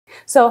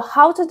So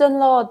how to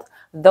download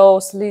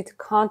those lead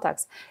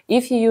contacts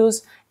if you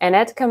use an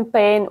ad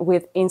campaign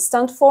with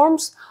instant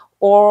forms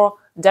or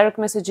direct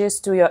messages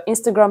to your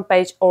Instagram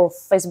page or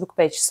Facebook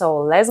page.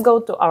 So let's go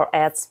to our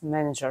ads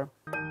manager.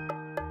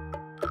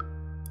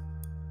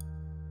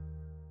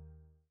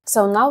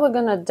 So now we're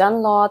gonna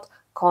download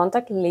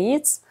contact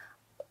leads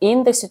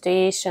in the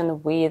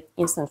situation with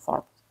instant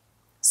form.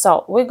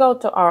 So we go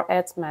to our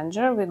ads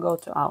manager, we go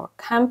to our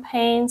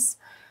campaigns,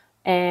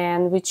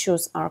 and we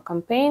choose our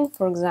campaign.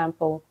 For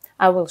example,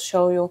 I will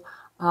show you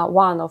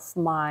one of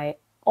my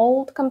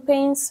old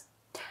campaigns.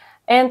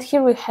 And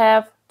here we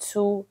have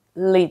 2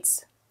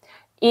 leads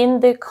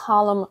in the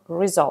column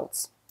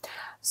results.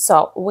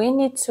 So we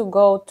need to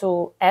go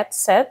to ad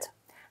set.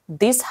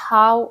 This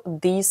how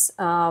these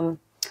on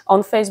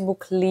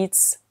Facebook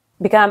leads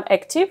become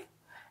active,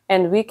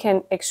 and we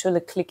can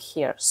actually click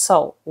here.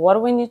 So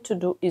what we need to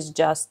do is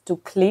just to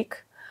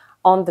click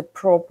on the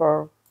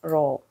proper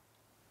row.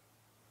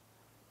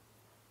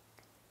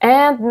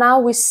 And now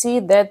we see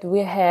that we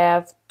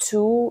have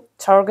 2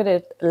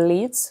 targeted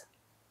leads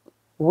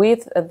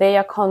with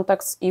their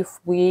contacts if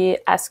we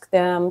ask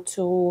them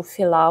to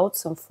fill out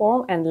some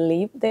form and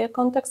leave their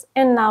contacts.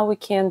 And now we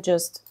can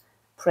just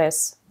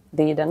press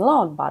the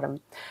download button.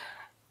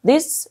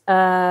 This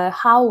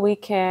how we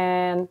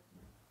can,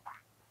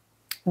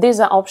 these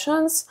are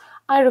options.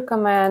 I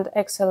recommend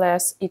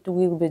XLS. It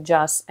will be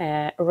just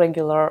a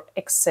regular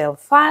Excel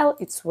file.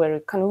 It's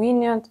very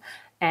convenient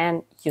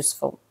and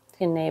useful.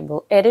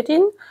 Enable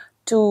editing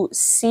to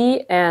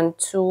see and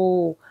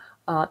to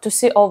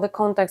see all the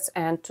contacts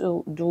and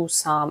to do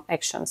some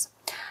actions.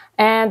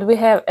 And we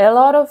have a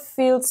lot of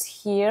fields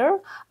here,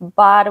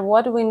 but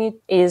what we need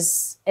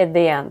is at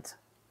the end.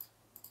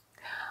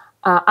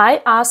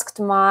 I asked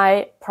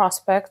my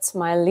prospects,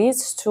 my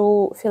leads,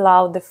 to fill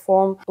out the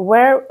form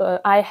where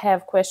I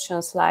have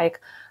questions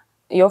like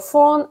your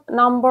phone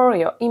number,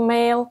 your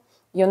email,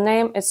 your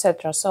name,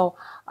 etc. So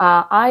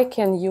I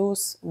can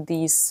use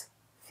these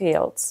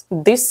fields.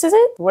 This is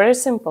it. Very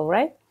simple,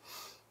 right?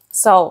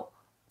 So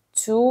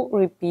to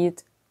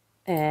repeat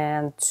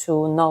and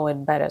to know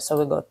it better, so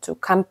we go to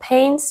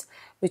campaigns.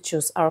 We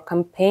choose our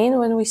campaign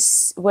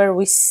where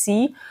we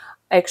see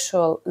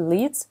actual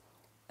leads.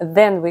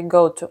 Then we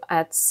go to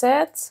ad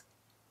set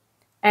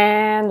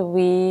and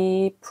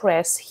we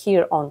press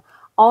here on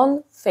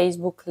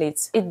Facebook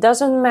leads. It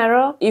doesn't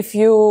matter if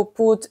you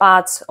put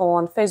ads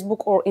on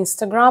Facebook or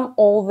Instagram,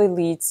 all the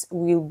leads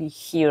will be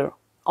here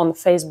on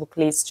Facebook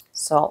leads.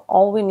 So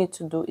all we need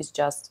to do is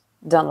just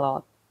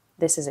download.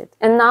 This is it.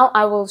 And now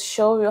I will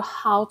show you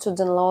how to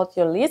download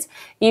your leads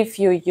if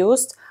you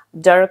used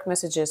direct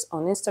messages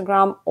on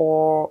Instagram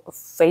or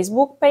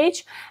Facebook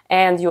page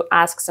and you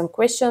ask some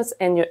questions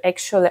and you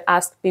actually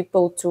ask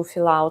people to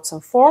fill out some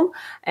form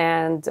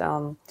and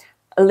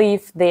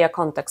leave their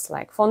contacts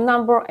like phone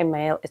number,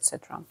 email,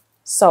 etc.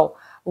 So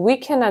we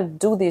cannot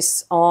do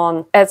this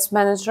on Ads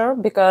Manager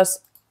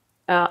because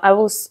I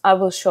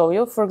will show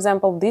you. For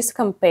example, this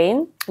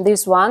campaign,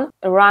 this one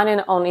running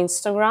on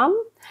Instagram,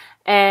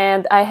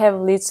 and I have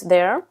leads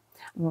there,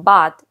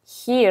 but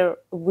here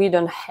we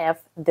don't have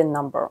the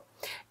number.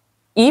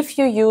 If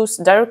you use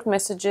direct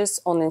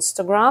messages on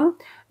Instagram,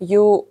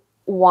 you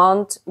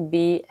won't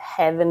be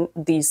having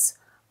these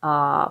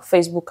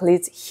Facebook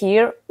leads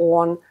here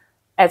on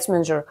Ads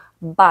Manager,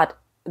 but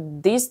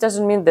this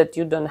doesn't mean that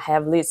you don't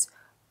have leads.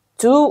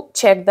 To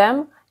check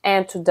them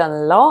and to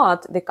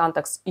download the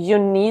contacts, you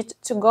need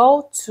to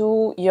go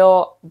to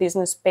your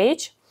business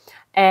page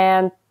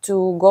and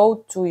to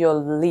go to your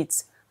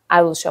leads.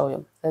 I will show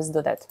you. Let's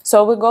do that.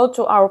 So we go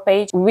to our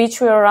page,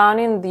 which we are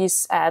running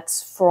these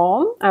ads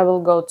from. I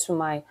will go to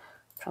my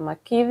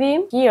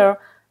Kiwi. Here,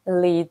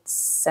 Lead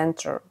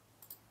Center.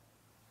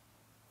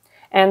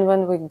 And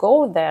when we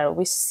go there,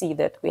 we see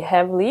that we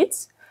have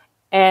leads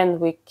and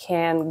we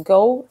can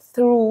go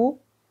through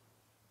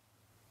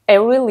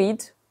every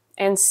lead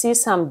and see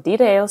some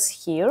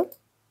details here.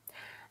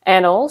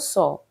 And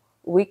also,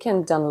 we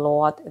can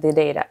download the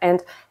data.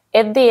 And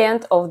at the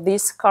end of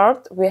this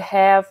card, we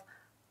have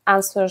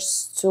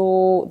answers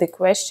to the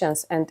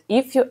questions. And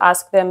if you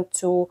ask them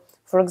to,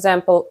 for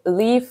example,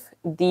 leave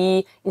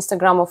the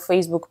Instagram or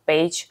Facebook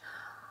page,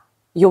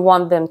 you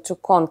want them to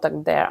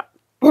contact there.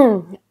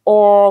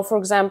 Or, for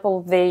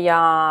example,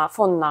 their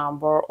phone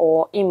number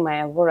or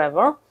email,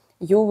 wherever,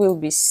 you will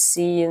be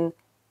seeing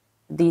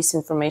this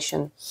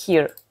information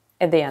here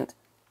at the end.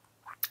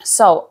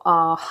 So,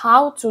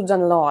 how to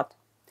download?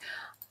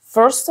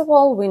 First of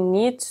all, we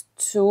need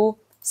to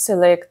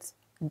select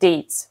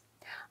dates.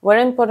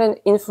 Very important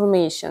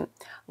information.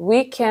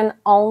 We can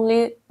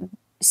only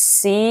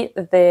see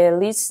the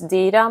leads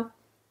data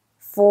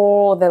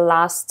for the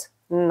last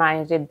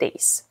 90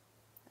 days.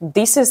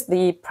 This is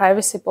the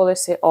privacy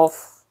policy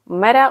of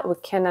Meta. We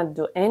cannot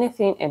do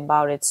anything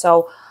about it.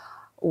 So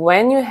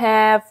when you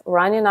have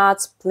running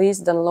ads,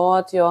 please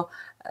download your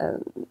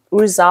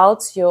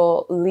results,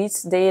 your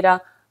leads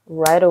data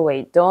right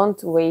away.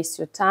 Don't waste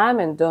your time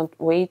and don't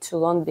wait too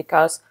long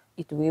because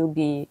it will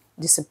be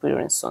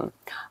disappearing soon.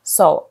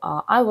 So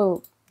I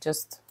will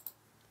just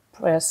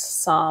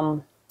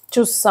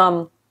choose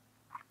some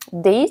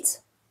dates.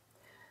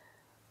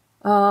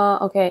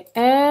 Okay,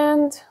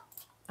 and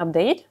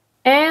update.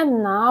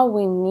 And now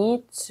we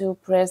need to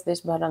press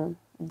this button.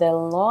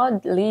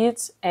 Download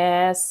leads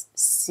as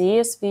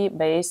CSV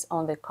based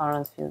on the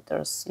current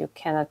filters. You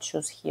cannot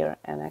choose here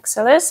an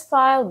XLS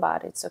file,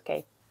 but it's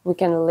okay. We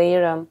can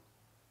later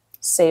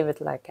save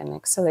it like an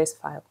XLS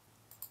file.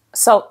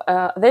 So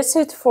that's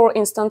it for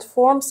instant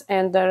forms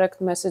and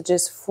direct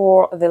messages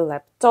for the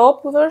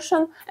laptop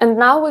version. And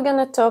now we're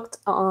gonna talk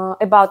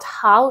about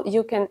how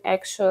you can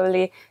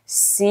actually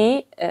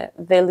see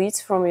the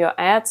leads from your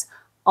ads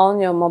on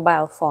your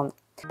mobile phone.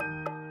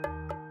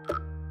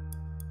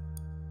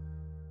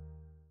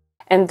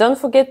 And don't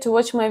forget to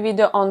watch my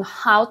video on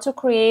how to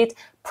create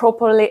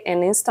properly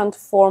an instant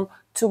form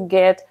to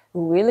get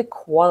really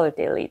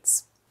quality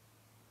leads.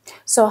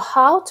 So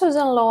how to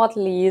download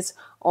leads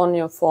on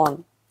your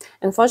phone?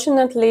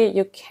 Unfortunately,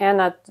 you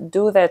cannot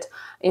do that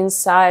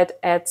inside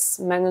Ads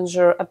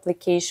Manager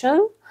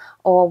application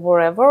or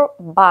wherever,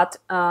 but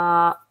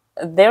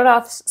there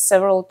are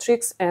several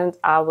tricks and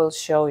I will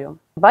show you.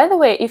 By the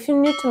way, if you're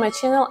new to my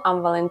channel,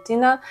 I'm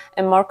Valentina,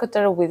 a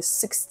marketer with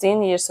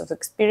 16 years of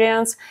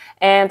experience,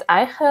 and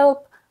I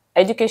help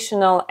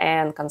educational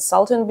and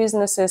consulting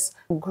businesses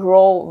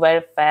grow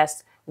very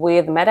fast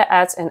with meta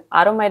ads and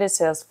automated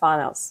sales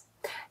funnels.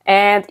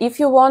 And if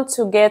you want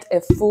to get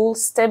a full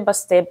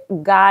step-by-step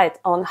guide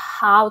on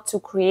how to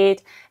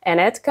create an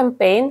ad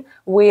campaign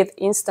with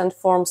instant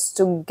forms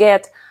to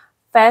get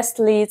fast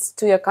leads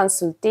to your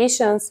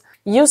consultations,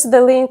 use the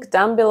link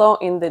down below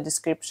in the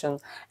description.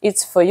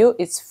 It's for you,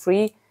 it's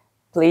free,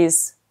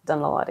 please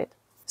download it.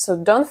 So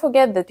don't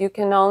forget that you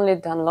can only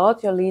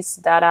download your leads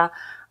data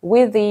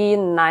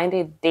within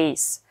 90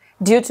 days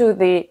due to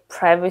the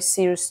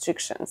privacy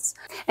restrictions.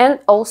 And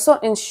also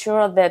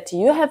ensure that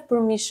you have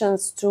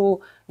permissions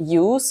to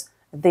use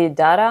the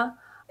data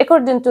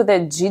according to the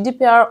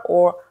GDPR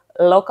or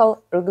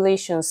local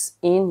regulations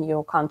in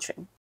your country.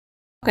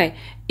 Okay,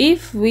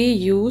 if we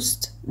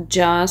used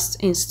just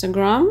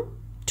Instagram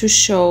to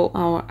show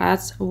our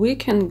ads, we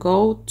can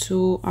go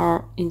to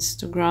our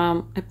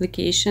Instagram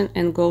application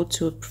and go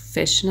to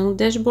professional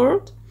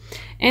dashboard,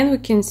 and we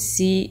can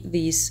see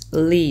these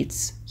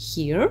leads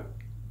here,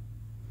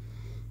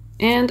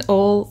 and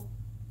all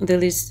the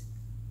leads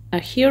are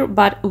here,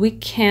 but we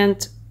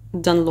can't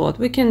download.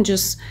 We can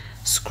just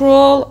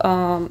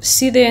scroll,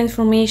 see the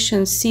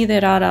information, see the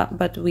data,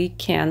 but we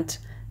can't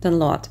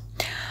download.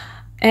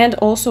 And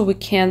also we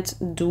can't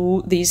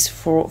do this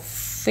for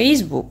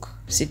Facebook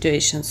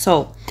situation.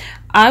 So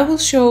I will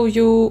show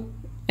you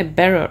a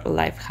better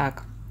life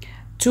hack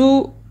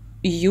to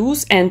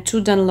use and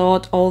to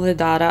download all the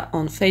data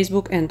on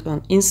Facebook and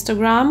on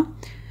Instagram.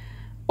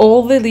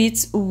 All the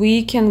leads,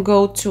 we can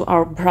go to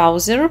our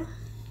browser,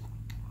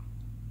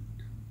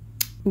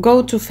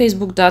 go to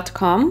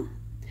facebook.com,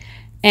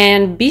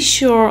 and be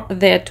sure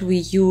that we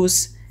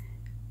use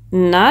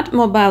not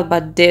mobile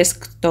but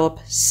desktop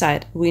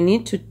site. We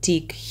need to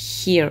tick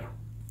here,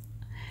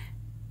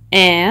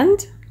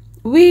 and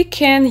we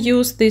can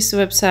use this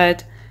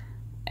website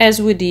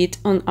as we did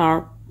on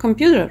our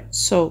computer.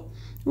 So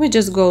we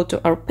just go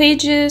to our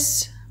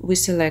pages, we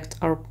select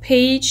our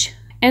page,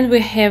 and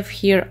we have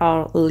here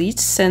our lead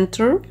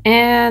center,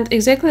 and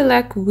exactly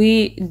like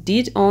we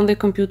did on the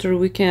computer,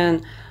 we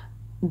can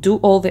do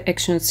all the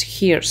actions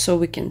here. So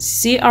we can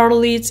see our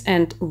leads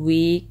and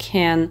we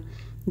can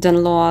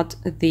download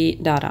the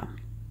data.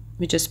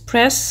 We just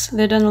press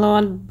the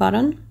download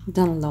button,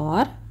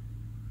 download,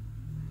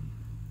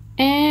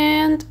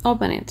 and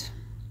open it.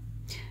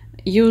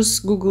 Use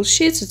Google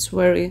Sheets, it's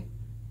very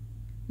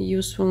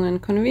useful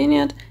and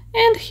convenient.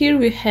 And here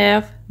we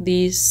have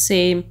the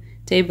same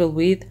table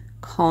with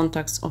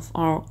contacts of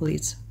our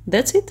leads.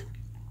 That's it.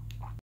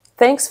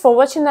 Thanks for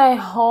watching. I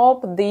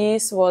hope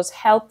this was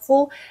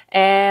helpful,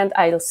 and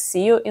I'll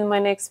see you in my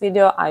next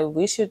video. I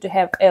wish you to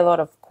have a lot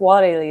of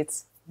quality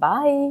leads.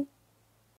 Bye!